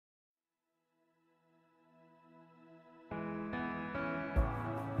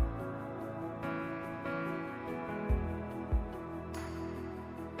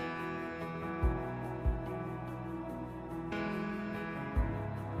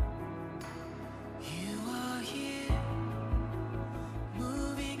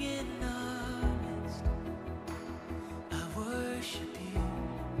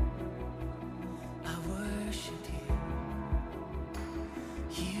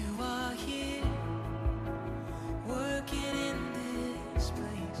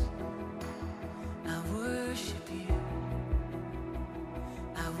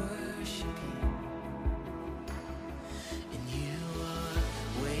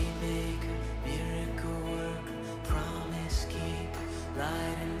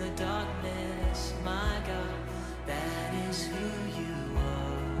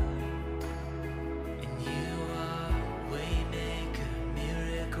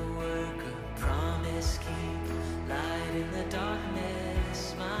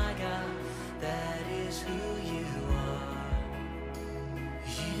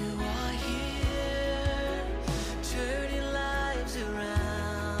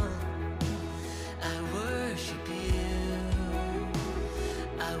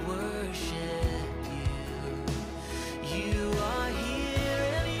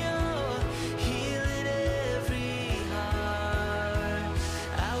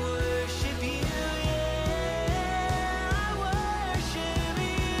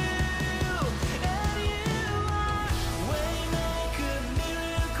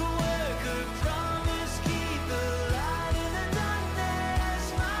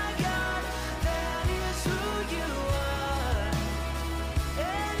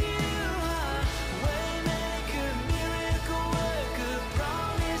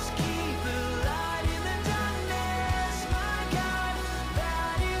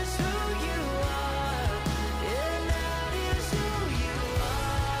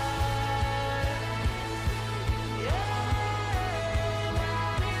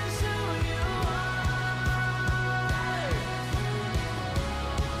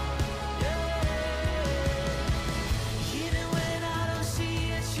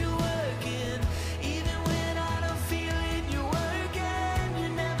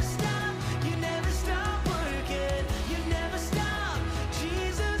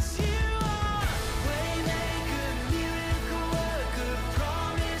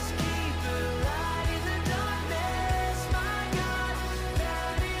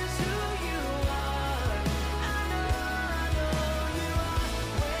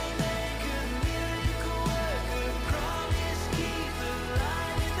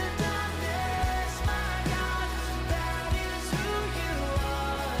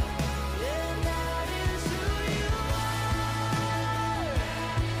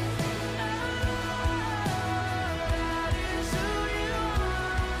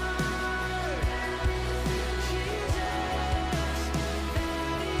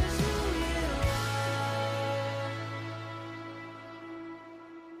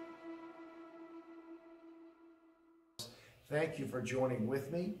Thank you for joining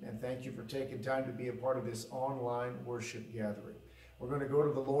with me, and thank you for taking time to be a part of this online worship gathering. We're going to go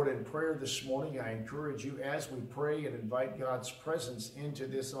to the Lord in prayer this morning. I encourage you as we pray and invite God's presence into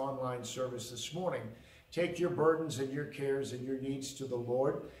this online service this morning. Take your burdens and your cares and your needs to the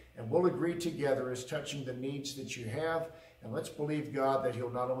Lord, and we'll agree together as touching the needs that you have. And let's believe God that He'll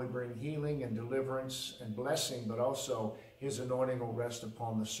not only bring healing and deliverance and blessing, but also His anointing will rest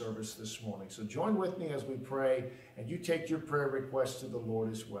upon the service this morning. So join with me as we pray, and you take your prayer requests to the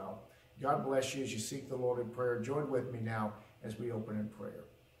Lord as well. God bless you as you seek the Lord in prayer. Join with me now as we open in prayer.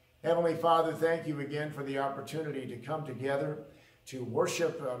 Heavenly Father, thank you again for the opportunity to come together to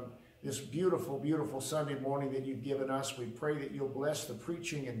worship this beautiful, beautiful Sunday morning that you've given us. We pray that you'll bless the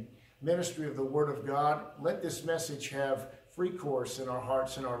preaching and ministry of the Word of God. Let this message have free course in our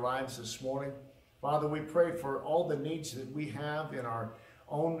hearts and our lives this morning. Father, we pray for all the needs that we have in our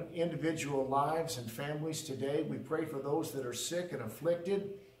own individual lives and families today. We pray for those that are sick and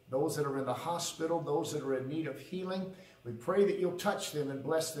afflicted, those that are in the hospital, those that are in need of healing. We pray that you'll touch them and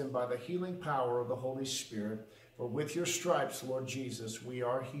bless them by the healing power of the Holy Spirit. For with your stripes, Lord Jesus, we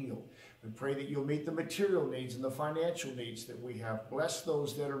are healed. We pray that you'll meet the material needs and the financial needs that we have. Bless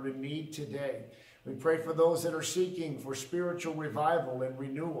those that are in need today. We pray for those that are seeking for spiritual revival and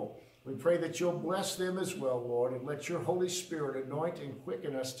renewal. We pray that you'll bless them as well, Lord, and let your Holy Spirit anoint and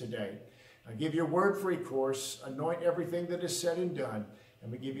quicken us today. Give your word free course, anoint everything that is said and done,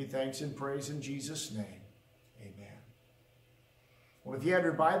 and we give you thanks and praise in Jesus' name. Amen. Well, if you have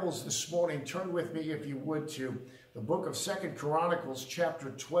your Bibles this morning, turn with me, if you would, to the book of 2 Chronicles,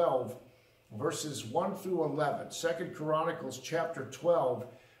 chapter 12, verses 1 through 11. 2 Chronicles, chapter 12,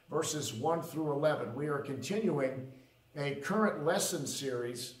 verses 1 through 11. We are continuing a current lesson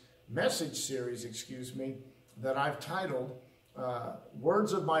series, message series, that I've titled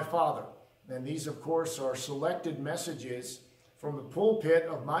Words of My Father. And these, of course, are selected messages from the pulpit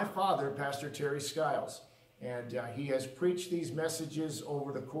of my father, Pastor Terry Skiles. And he has preached these messages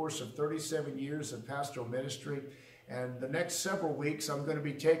over the course of 37 years of pastoral ministry. And the next several weeks, I'm going to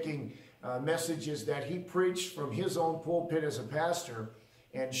be taking messages that he preached from his own pulpit as a pastor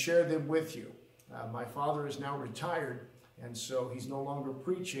and share them with you. My father is now retired, and so he's no longer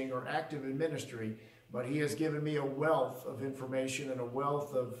preaching or active in ministry, but he has given me a wealth of information and a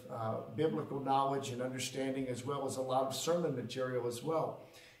wealth of biblical knowledge and understanding, as well as a lot of sermon material as well.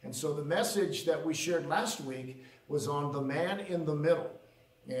 And so the message that we shared last week was on the man in the middle.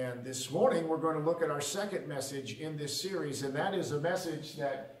 And this morning we're going to look at our second message in this series, and that is a message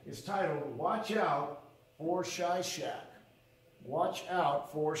that is titled, Watch Out for Shishak. Watch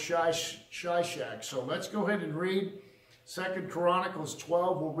out for Shishak. So let's go ahead and read 2 Chronicles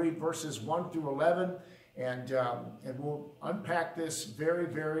 12. We'll read verses 1 through 11, and we'll unpack this very,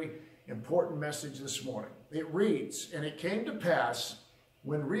 very important message this morning. It reads, And it came to pass,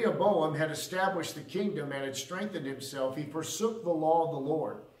 when Rehoboam had established the kingdom and had strengthened himself, he forsook the law of the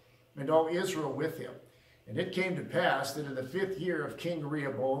Lord, and all Israel with him. And it came to pass that in the 5th year of King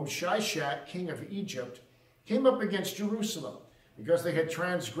Rehoboam, Shishak, king of Egypt, came up against Jerusalem, because they had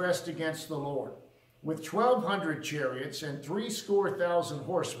transgressed against the Lord, with 1,200 chariots and 70,000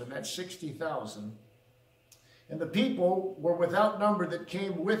 horsemen, that's 60,000. And the people were without number that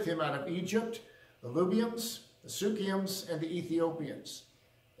came with him out of Egypt, the Lubians, the Sukkians, and the Ethiopians.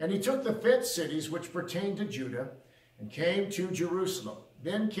 And he took the fenced cities which pertained to Judah, and came to Jerusalem.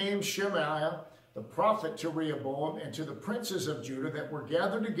 Then came Shemaiah the prophet to Rehoboam, and to the princes of Judah that were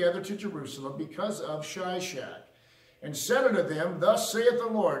gathered together to Jerusalem because of Shishak, and said unto them, Thus saith the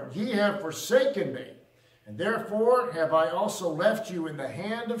Lord, Ye have forsaken me, and therefore have I also left you in the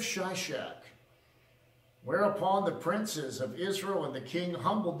hand of Shishak. Whereupon the princes of Israel and the king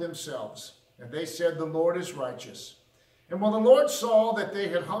humbled themselves, and they said, The Lord is righteous. And when the Lord saw that they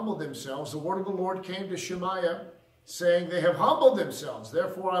had humbled themselves, the word of the Lord came to Shemaiah, saying, They have humbled themselves,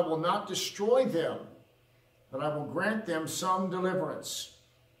 therefore I will not destroy them, but I will grant them some deliverance.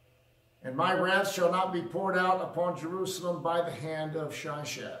 And my wrath shall not be poured out upon Jerusalem by the hand of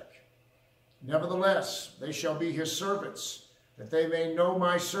Shishak. Nevertheless, they shall be his servants, that they may know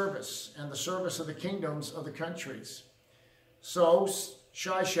my service and the service of the kingdoms of the countries. So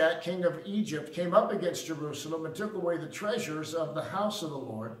Shishak, king of Egypt, came up against Jerusalem and took away the treasures of the house of the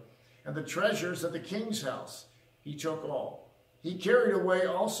Lord and the treasures of the king's house. He took all. He carried away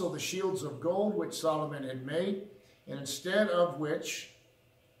also the shields of gold which Solomon had made, and instead of which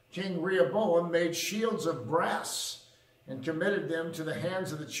King Rehoboam made shields of brass and committed them to the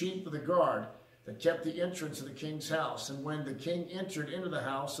hands of the chief of the guard that kept the entrance of the king's house. And when the king entered into the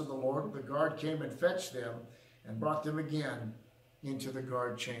house of the Lord, the guard came and fetched them and brought them again into the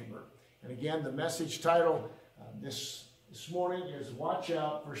guard chamber. And again, the message title this this morning is watch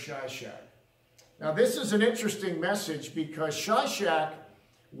out for Shishak. Now this is an interesting message because Shishak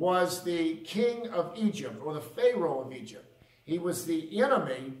was the king of Egypt, or the Pharaoh of Egypt. He was the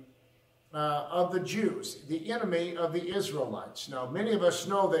enemy of the Jews, the enemy of the Israelites. Now many of us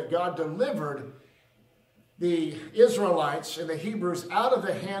know that God delivered the Israelites and the Hebrews out of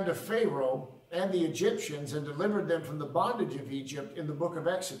the hand of Pharaoh and the Egyptians and delivered them from the bondage of Egypt in the book of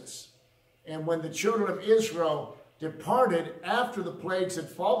Exodus. And when the children of Israel departed after the plagues had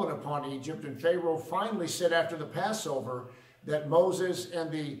fallen upon Egypt, and Pharaoh finally said after the Passover that Moses and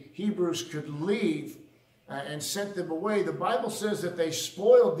the Hebrews could leave and sent them away, the Bible says that they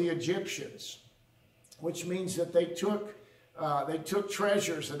spoiled the Egyptians, which means that they took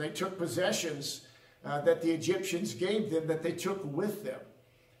treasures and they took possessions that the Egyptians gave them, that they took with them.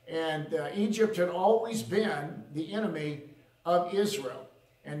 And Egypt had always been the enemy of Israel.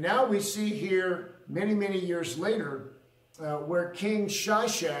 And now we see here, many, many years later, where King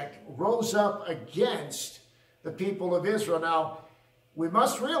Shishak rose up against the people of Israel. Now, we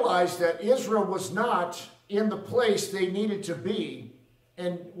must realize that Israel was not in the place they needed to be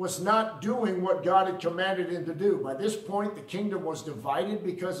and was not doing what God had commanded him to do. By this point, the kingdom was divided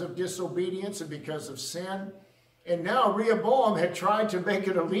because of disobedience and because of sin. And now Rehoboam had tried to make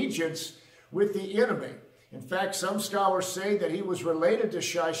an allegiance with the enemy. In fact, some scholars say that he was related to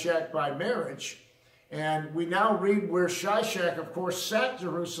Shishak by marriage. And we now read where Shishak, of course, sacked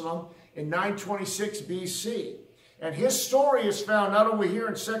Jerusalem in 926 BC. And his story is found not only here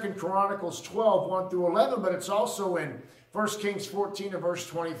in 2 Chronicles 12, 1 through 11, but it's also in 1 Kings 14 and verse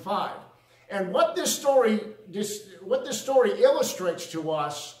 25. And what this story illustrates to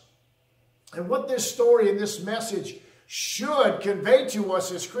us, and what this story and this message should convey to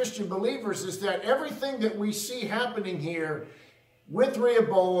us as Christian believers, is that everything that we see happening here with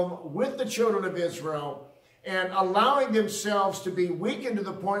Rehoboam, with the children of Israel, and allowing themselves to be weakened to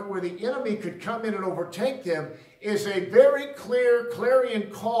the point where the enemy could come in and overtake them, is a very clear clarion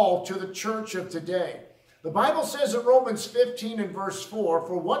call to the church of today. The Bible says in Romans 15 and verse 4,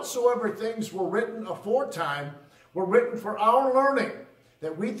 "For whatsoever things were written aforetime were written for our learning,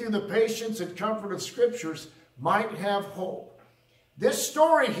 that we through the patience and comfort of Scriptures might have hope." This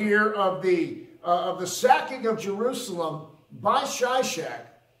story here of the sacking of Jerusalem by Shishak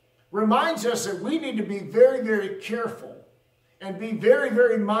reminds us that we need to be very, very careful and be very,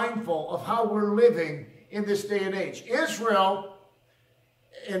 very mindful of how we're living in this day and age. Israel,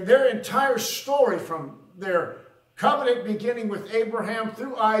 in their entire story, from their covenant beginning with Abraham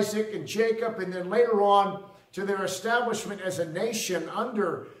through Isaac and Jacob, and then later on to their establishment as a nation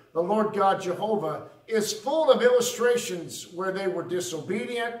under the Lord God Jehovah, is full of illustrations where they were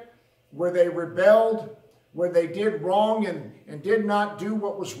disobedient, where they rebelled, where they did wrong and did not do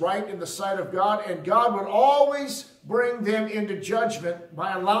what was right in the sight of God. And God would always bring them into judgment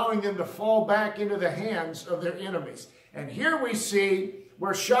by allowing them to fall back into the hands of their enemies. And here we see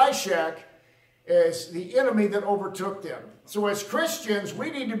where Shishak is the enemy that overtook them. So as Christians,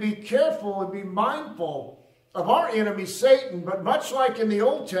 we need to be careful and be mindful of our enemy, Satan. But much like in the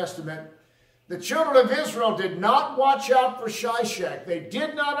Old Testament, the children of Israel did not watch out for Shishak. They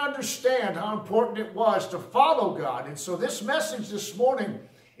did not understand how important it was to follow God. And so this message this morning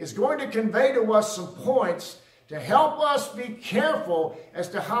is going to convey to us some points to help us be careful as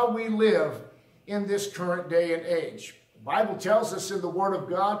to how we live in this current day and age. The Bible tells us in the Word of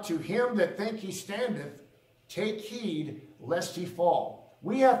God, "To him that think he standeth, take heed lest he fall."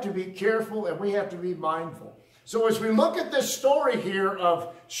 We have to be careful and we have to be mindful. So as we look at this story here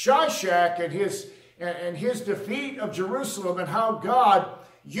of Shishak and his defeat of Jerusalem and how God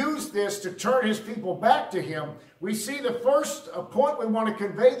used this to turn his people back to him, we see the first point we want to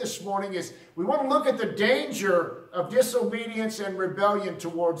convey this morning is we want to look at the danger of disobedience and rebellion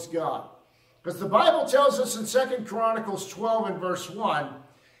towards God. Because the Bible tells us in 2 Chronicles 12 and verse 1,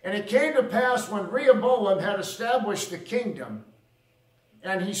 "And it came to pass when Rehoboam had established the kingdom,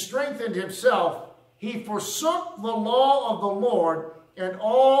 and he strengthened himself, he forsook the law of the Lord and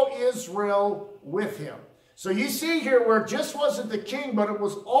all Israel with him." So you see here where it just wasn't the king, but it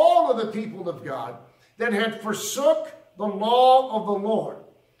was all of the people of God that had forsook the law of the Lord.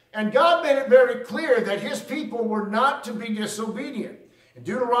 And God made it very clear that his people were not to be disobedient. In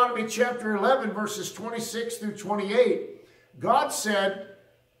Deuteronomy chapter 11, verses 26 through 28, God said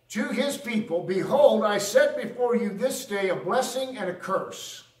to his people, "Behold, I set before you this day a blessing and a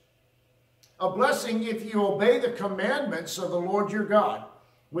curse. A blessing if you obey the commandments of the Lord your God,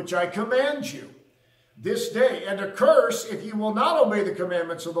 which I command you this day, and a curse if you will not obey the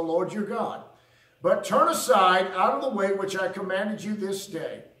commandments of the Lord your God, but turn aside out of the way which I commanded you this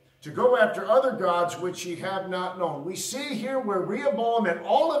day, to go after other gods which ye have not known. We see here where Rehoboam and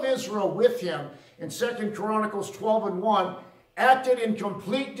all of Israel with him in 2 Chronicles 12:1 acted in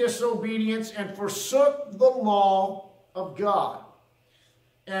complete disobedience and forsook the law of God.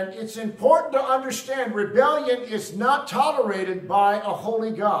 And it's important to understand rebellion is not tolerated by a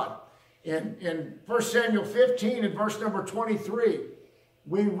holy God. In 1 Samuel 15 and verse number 23,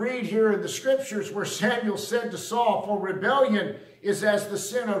 we read here in the scriptures where Samuel said to Saul, "For rebellion is as the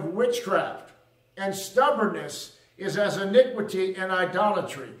sin of witchcraft, and stubbornness is as iniquity and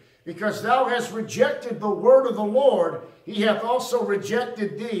idolatry. Because thou hast rejected the word of the Lord, he hath also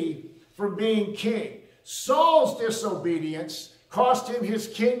rejected thee from being king." Saul's disobedience cost him his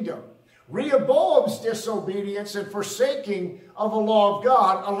kingdom. Rehoboam's disobedience and forsaking of the law of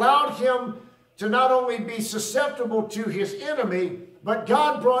God allowed him to not only be susceptible to his enemy, but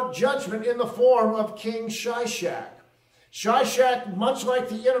God brought judgment in the form of King Shishak. Shishak, much like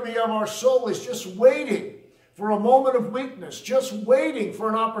the enemy of our soul, is just waiting for a moment of weakness, just waiting for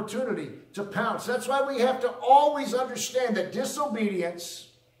an opportunity to pounce. That's why we have to always understand that disobedience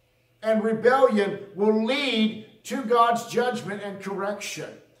and rebellion will lead to God's judgment and correction.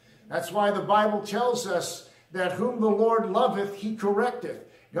 That's why the Bible tells us that whom the Lord loveth, he correcteth.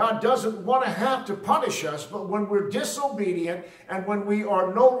 God doesn't want to have to punish us, but when we're disobedient and when we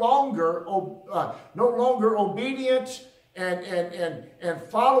are no longer obedient and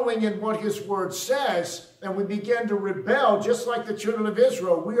following in what his word says, and we begin to rebel, just like the children of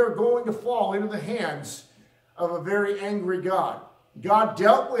Israel, we are going to fall into the hands of a very angry God. God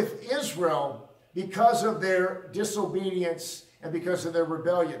dealt with Israel because of their disobedience and because of their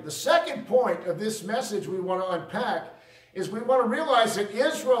rebellion. The second point of this message we want to unpack is we want to realize that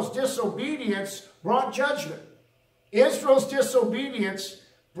Israel's disobedience brought judgment. Israel's disobedience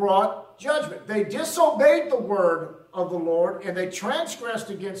brought judgment. They disobeyed the word of the Lord, and they transgressed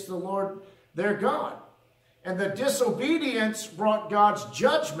against the Lord their God. And the disobedience brought God's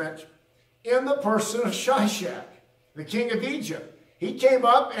judgment in the person of Shishak, the king of Egypt. He came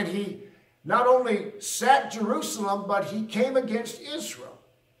up and he not only sacked Jerusalem, but he came against Israel.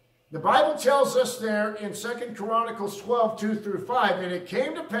 The Bible tells us there in 2 Chronicles 12:2-5, "And it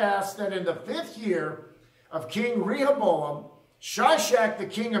came to pass that in the 5th year of King Rehoboam, Shishak the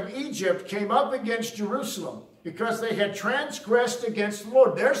king of Egypt came up against Jerusalem, because they had transgressed against the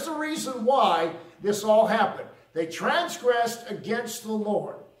Lord." There's the reason why this all happened. They transgressed against the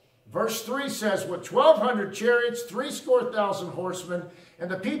Lord. Verse 3 says, "With 1,200 chariots, 70,000 horsemen,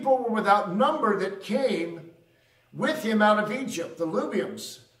 and the people were without number that came with him out of Egypt, the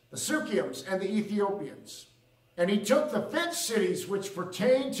Lubims, the Sukkiims, and the Ethiopians. And he took the fenced cities which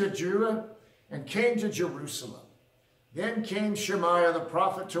pertained to Judah and came to Jerusalem. Then came Shemaiah the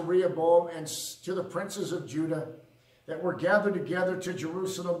prophet to Rehoboam and to the princes of Judah that were gathered together to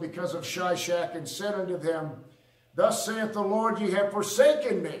Jerusalem because of Shishak, and said unto them, Thus saith the Lord, ye have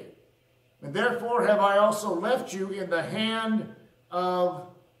forsaken me, and therefore have I also left you in the hand of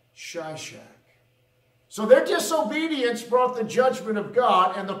Shishak." So their disobedience brought the judgment of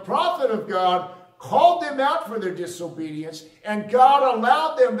God, and the prophet of God called them out for their disobedience, and God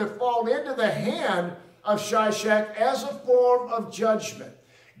allowed them to fall into the hand of Shishak as a form of judgment.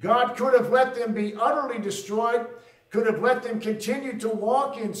 God could have let them be utterly destroyed, could have let them continue to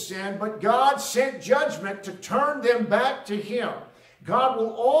walk in sin, but God sent judgment to turn them back to him. God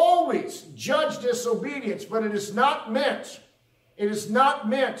will always judge disobedience, but it is not meant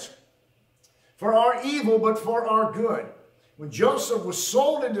for our evil, but for our good. When Joseph was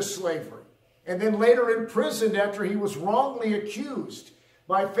sold into slavery and then later imprisoned after he was wrongly accused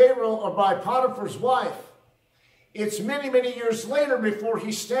by Pharaoh or by Potiphar's wife, it's many, many years later before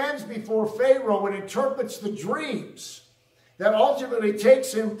he stands before Pharaoh and interprets the dreams that ultimately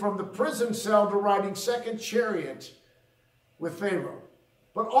takes him from the prison cell to riding second chariot with Pharaoh.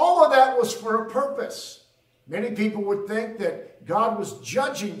 But all of that was for a purpose. Many people would think that God was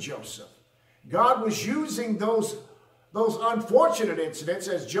judging Joseph. God was using those unfortunate incidents,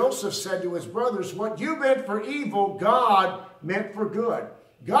 as Joseph said to his brothers, what you meant for evil, God meant for good.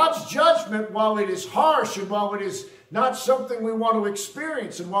 God's judgment, while it is harsh and while it is not something we want to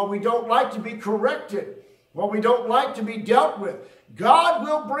experience, and while we don't like to be corrected, while we don't like to be dealt with, God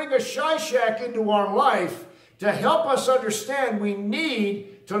will bring a Shishak into our life to help us understand we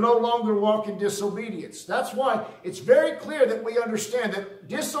need to no longer walk in disobedience. That's why it's very clear that we understand that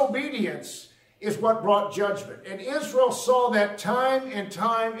disobedience is what brought judgment. And Israel saw that time and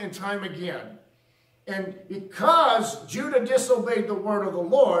time and time again. And because Judah disobeyed the word of the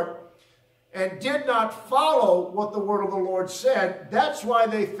Lord and did not follow what the word of the Lord said, that's why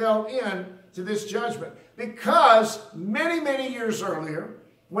they fell into this judgment. Because many, many years earlier,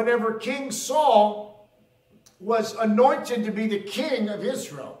 whenever King Saul was anointed to be the king of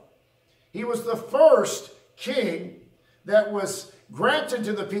Israel. He was the first king that was granted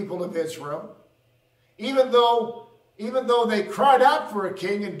to the people of Israel, even though they cried out for a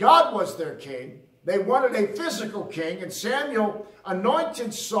king and God was their king. They wanted a physical king, and Samuel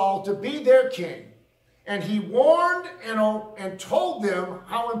anointed Saul to be their king. And he warned and told them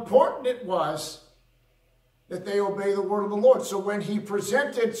how important it was that they obey the word of the Lord. So when he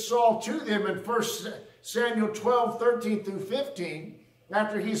presented Saul to them in 1 Samuel 12, 13 through 15,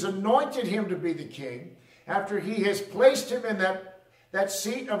 after he's anointed him to be the king, after he has placed him in that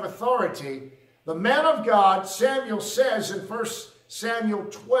seat of authority, the man of God, Samuel, says in 1 Samuel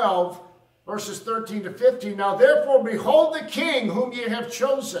 12, verses 13 to 15, "Now therefore behold the king whom ye have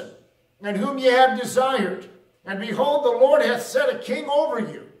chosen, and whom ye have desired. And behold, the Lord hath set a king over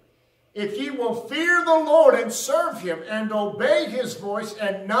you. If ye will fear the Lord and serve him, and obey his voice,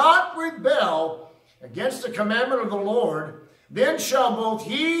 and not rebel against the commandment of the Lord, then shall both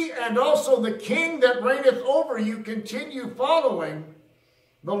ye and also the king that reigneth over you continue following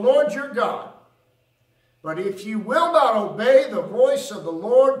the Lord your God. But if you will not obey the voice of the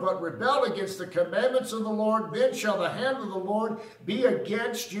Lord, but rebel against the commandments of the Lord, then shall the hand of the Lord be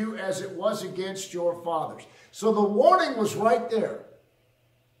against you as it was against your fathers." So the warning was right there.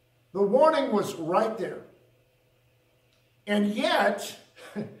 The warning was right there. And yet,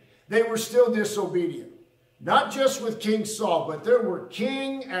 they were still disobedient. Not just with King Saul, but there were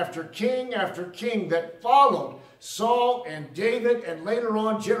king after king after king that followed Saul and David, and later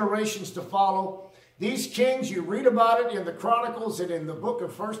on generations to follow. These kings, you read about it in the Chronicles and in the book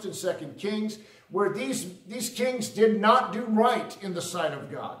of 1st and 2nd Kings, where these kings did not do right in the sight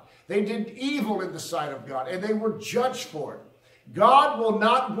of God. They did evil in the sight of God, and they were judged for it. God will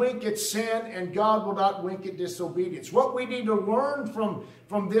not wink at sin, and God will not wink at disobedience. What we need to learn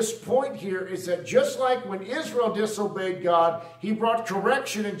from this point here is that just like when Israel disobeyed God, he brought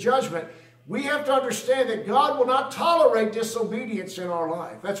correction and judgment. We have to understand that God will not tolerate disobedience in our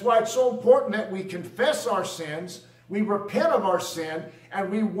life. That's why it's so important that we confess our sins, we repent of our sin,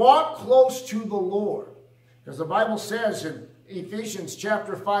 and we walk close to the Lord. Because the Bible says in Ephesians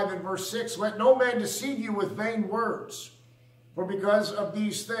chapter 5 and verse 6, "Let no man deceive you with vain words, for because of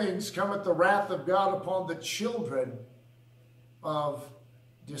these things cometh the wrath of God upon the children of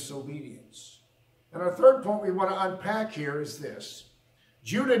disobedience." And our third point we want to unpack here is this.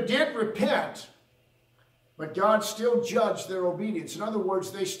 Judah did repent, but God still judged their obedience. In other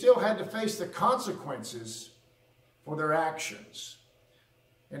words, they still had to face the consequences for their actions.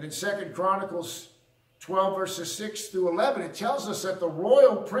 And in 2 Chronicles 12, verses 6 through 11, it tells us that the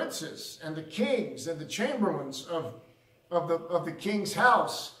royal princes and the kings and the chamberlains of the king's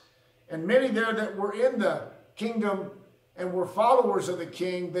house, and many there that were in the kingdom and were followers of the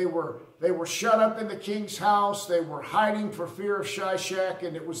king, they were shut up in the king's house. They were hiding for fear of Shishak,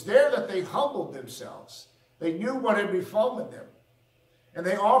 and it was there that they humbled themselves. They knew what had befallen them, and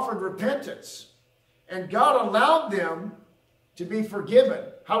they offered repentance, and God allowed them to be forgiven.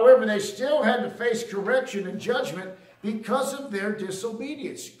 However, they still had to face correction and judgment because of their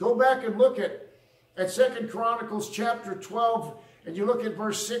disobedience. Go back and look at 2 Chronicles chapter 12, and you look at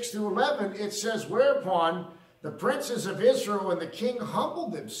verse 6 through 11, it says, "Whereupon the princes of Israel and the king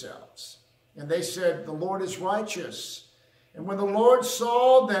humbled themselves, and they said, The Lord is righteous. And when the Lord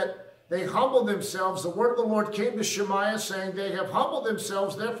saw that they humbled themselves, the word of the Lord came to Shemaiah, saying, They have humbled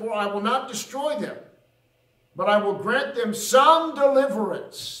themselves, therefore I will not destroy them, but I will grant them some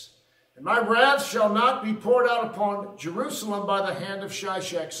deliverance. And my wrath shall not be poured out upon Jerusalem by the hand of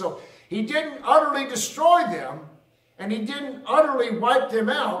Shishak." So he didn't utterly destroy them, and he didn't utterly wipe them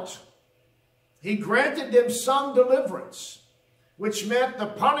out. He granted them some deliverance, which meant the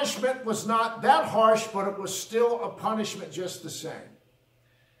punishment was not that harsh, but it was still a punishment just the same.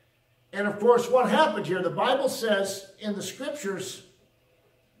 And of course, what happened here? The Bible says in the scriptures,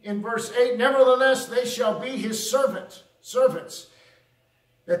 in verse 8, "Nevertheless, they shall be his servants,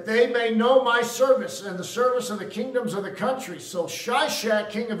 that they may know my service and the service of the kingdoms of the country." So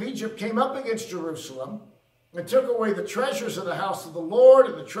Shishak, king of Egypt, came up against Jerusalem and took away the treasures of the house of the Lord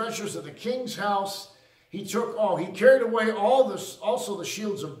and the treasures of the king's house. He took all. He carried away also the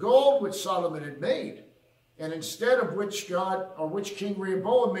shields of gold which Solomon had made, and instead of which King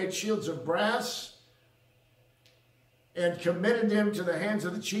Rehoboam made shields of brass, and committed them to the hands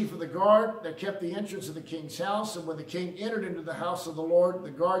of the chief of the guard that kept the entrance of the king's house. And when the king entered into the house of the Lord, the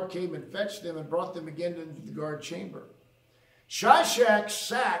guard came and fetched them and brought them again into the guard chamber. Shishak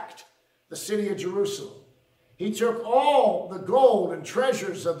sacked the city of Jerusalem. He took all the gold and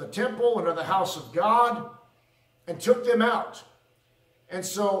treasures of the temple and of the house of God and took them out. And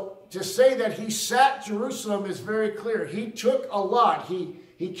so to say that he sacked Jerusalem is very clear. He took a lot. He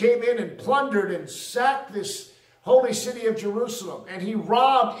came in and plundered and sacked this holy city of Jerusalem. And he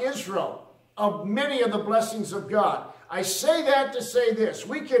robbed Israel of many of the blessings of God. I say that to say this.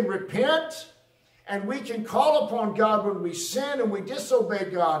 We can repent and we can call upon God when we sin and we disobey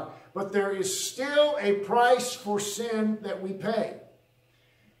God. But there is still a price for sin that we pay.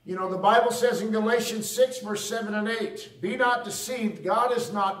 You know, the Bible says in Galatians 6, verse 7 and 8, "Be not deceived, God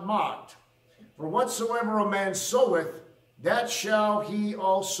is not mocked. For whatsoever a man soweth, that shall he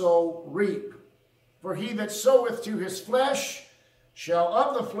also reap. For he that soweth to his flesh shall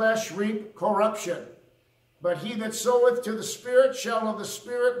of the flesh reap corruption. But he that soweth to the Spirit shall of the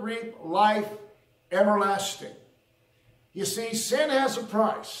Spirit reap life everlasting." You see, sin has a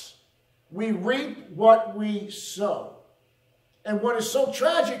price. We reap what we sow. And what is so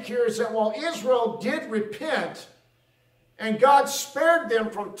tragic here is that while Israel did repent and God spared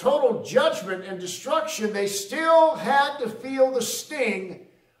them from total judgment and destruction, they still had to feel the sting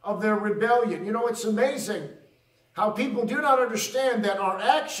of their rebellion. You know, it's amazing how people do not understand that our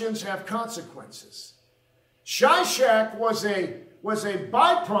actions have consequences. Shishak was a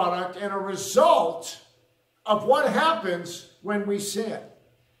byproduct and a result of what happens when we sin.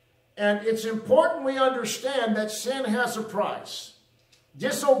 And it's important we understand that sin has a price.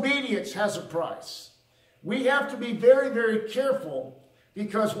 Disobedience has a price. We have to be very, very careful,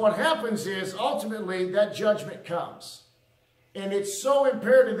 because what happens is ultimately that judgment comes. And it's so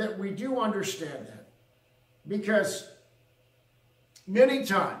imperative that we do understand that. Because many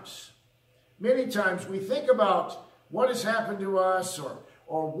times we think about what has happened to us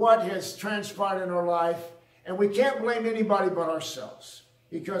or what has transpired in our life, and we can't blame anybody but ourselves,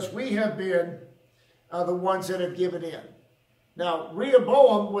 because we have been the ones that have given in. Now,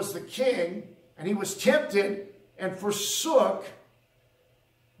 Rehoboam was the king, and he was tempted and forsook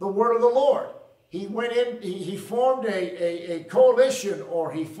the word of the Lord. He went in, he formed a coalition,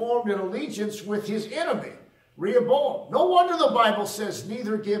 or he formed an allegiance with his enemy, Rehoboam. No wonder the Bible says,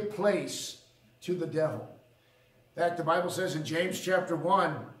 "Neither give place to the devil." In fact, the Bible says in James chapter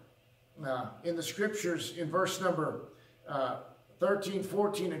 1, in the scriptures, in verse number 13,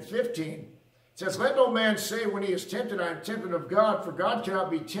 14, and 15, it says, "Let no man say when he is tempted, I am tempted of God, for God cannot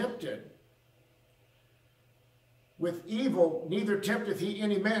be tempted with evil, neither tempteth he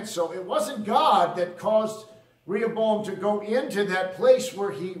any man." So it wasn't God that caused Rehoboam to go into that place where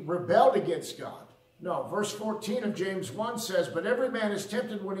he rebelled against God. No, verse 14 of James 1 says, "But every man is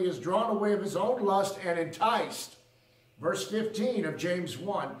tempted when he is drawn away of his own lust and enticed." Verse 15 of James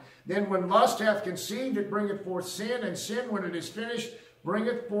 1, "Then when lust hath conceived, it bringeth forth sin, and sin, when it is finished,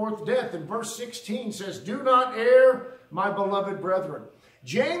 bringeth forth death." And verse 16 says, "Do not err, my beloved brethren."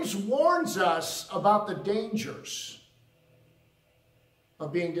 James warns us about the dangers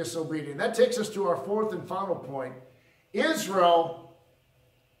of being disobedient. That takes us to our fourth and final point. Israel,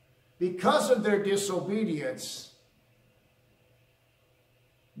 because of their disobedience,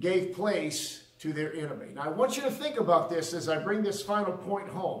 gave place to their enemy. Now, I want you to think about this as I bring this final point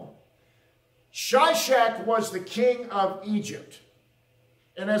home. Shishak was the king of Egypt.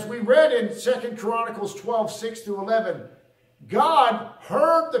 And as we read in 2 Chronicles 12, 6 through 11, God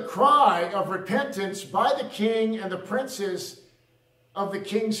heard the cry of repentance by the king and the princes of the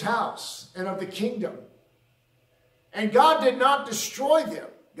king's house and of the kingdom. And God did not destroy them.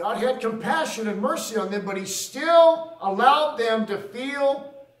 God had compassion and mercy on them, but he still allowed them to feel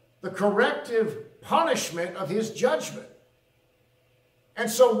the corrective punishment of his judgment. And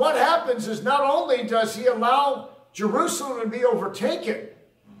so what happens is, not only does he allow Jerusalem to be overtaken,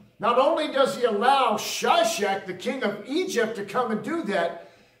 not only does he allow Shishak, the king of Egypt, to come and do that,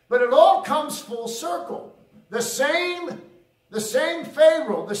 but it all comes full circle. The same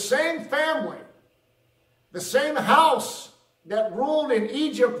Pharaoh, the same family, the same house that ruled in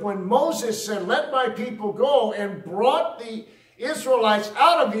Egypt when Moses said, "Let my people go," and brought the Israelites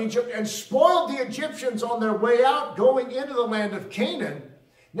out of Egypt and spoiled the Egyptians on their way out, going into the land of Canaan.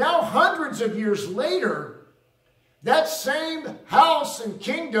 Now, hundreds of years later, that same house and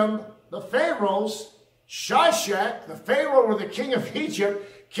kingdom, the Pharaohs, Shishak, the Pharaoh or the king of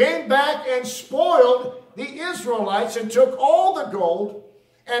Egypt, came back and spoiled the Israelites and took all the gold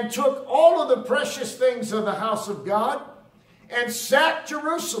and took all of the precious things of the house of God and sacked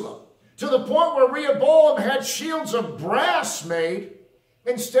Jerusalem, to the point where Rehoboam had shields of brass made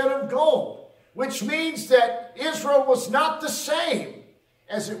instead of gold, which means that Israel was not the same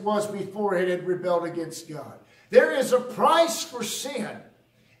as it was before it had rebelled against God. There is a price for sin,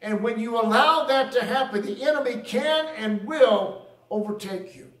 and when you allow that to happen, the enemy can and will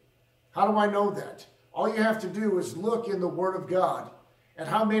overtake you. How do I know that? All you have to do is look in the Word of God And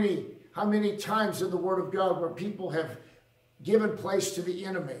how many times in the Word of God where people have given place to the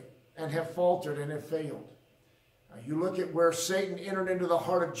enemy and have faltered and have failed. You look at where Satan entered into the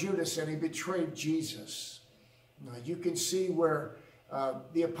heart of Judas and he betrayed Jesus. You can see where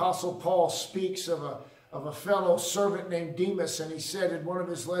the Apostle Paul speaks of a fellow servant named Demas, and he said in one of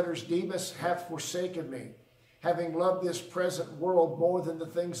his letters, Demas hath forsaken me, having loved this present world more than the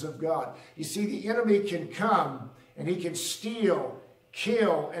things of God. You see, the enemy can come and he can steal,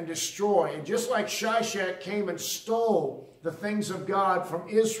 kill, and destroy. And just like Shishak came and stole the things of God from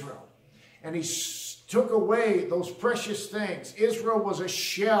Israel, and he took away those precious things. Israel was a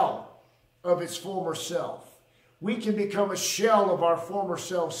shell of its former self. We can become a shell of our former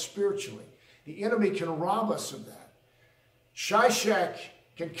self spiritually. The enemy can rob us of that. Shishak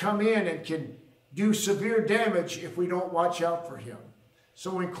can come in and can do severe damage if we don't watch out for him.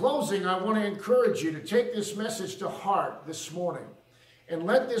 So in closing, I want to encourage you to take this message to heart this morning and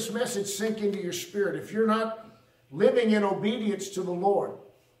let this message sink into your spirit. If you're not living in obedience to the Lord,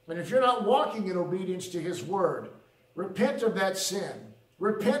 and if you're not walking in obedience to his word, repent of that sin.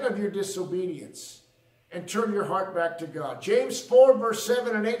 Repent of your disobedience and turn your heart back to God. James 4 verse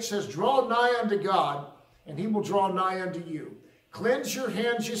 7 and 8 says, draw nigh unto God, and he will draw nigh unto you. Cleanse your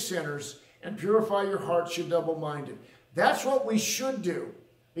hands, you sinners, and purify your hearts, you double-minded. That's what we should do.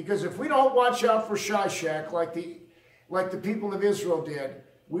 Because if we don't watch out for Shishak like the people of Israel did,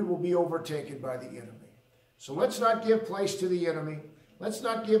 we will be overtaken by the enemy. So let's not give place to the enemy. Let's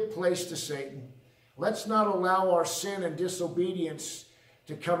not give place to Satan. Let's not allow our sin and disobedience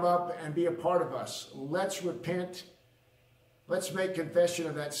to come up and be a part of us. Let's repent. Let's make confession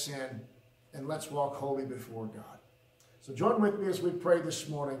of that sin, and let's walk holy before God. So join with me as we pray this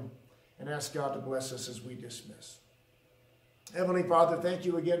morning and ask God to bless us as we dismiss. Heavenly Father, thank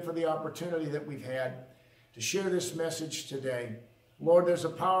you again for the opportunity that we've had to share this message today. Lord, there's a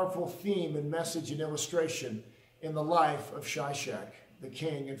powerful theme and message and illustration in the life of Shishak, the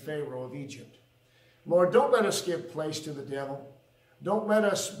king and Pharaoh of Egypt. Lord, don't let us give place to the devil. Don't let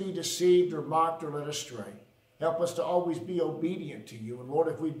us be deceived or mocked or led astray. Help us to always be obedient to you. And Lord,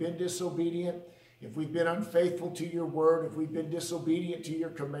 if we've been disobedient, if we've been unfaithful to your word, if we've been disobedient to your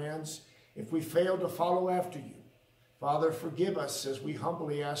commands, if we fail to follow after you, Father, forgive us as we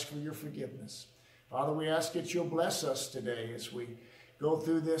humbly ask for your forgiveness. Father, we ask that you'll bless us today as we go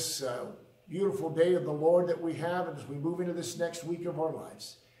through this beautiful day of the Lord that we have, and as we move into this next week of our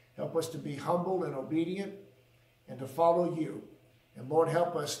lives. Help us to be humble and obedient and to follow you. And Lord,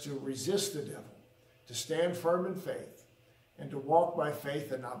 help us to resist the devil, to stand firm in faith, and to walk by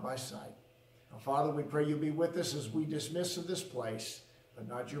faith and not by sight. Now, Father, we pray you be with us as we dismiss of this place, but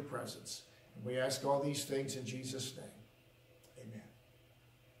not your presence. And we ask all these things in Jesus' name. Amen.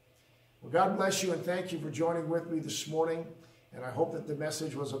 Well, God bless you, and thank you for joining with me this morning. And I hope that the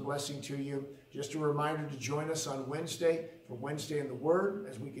message was a blessing to you. Just a reminder to join us on Wednesday for Wednesday in the Word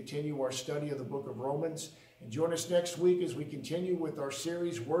as we continue our study of the book of Romans. And join us next week as we continue with our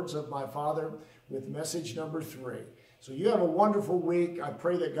series, Words of My Father, with message number 3. So you have a wonderful week. I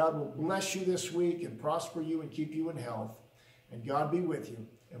pray that God will bless you this week and prosper you and keep you in health. And God be with you.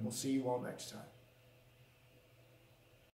 And we'll see you all next time.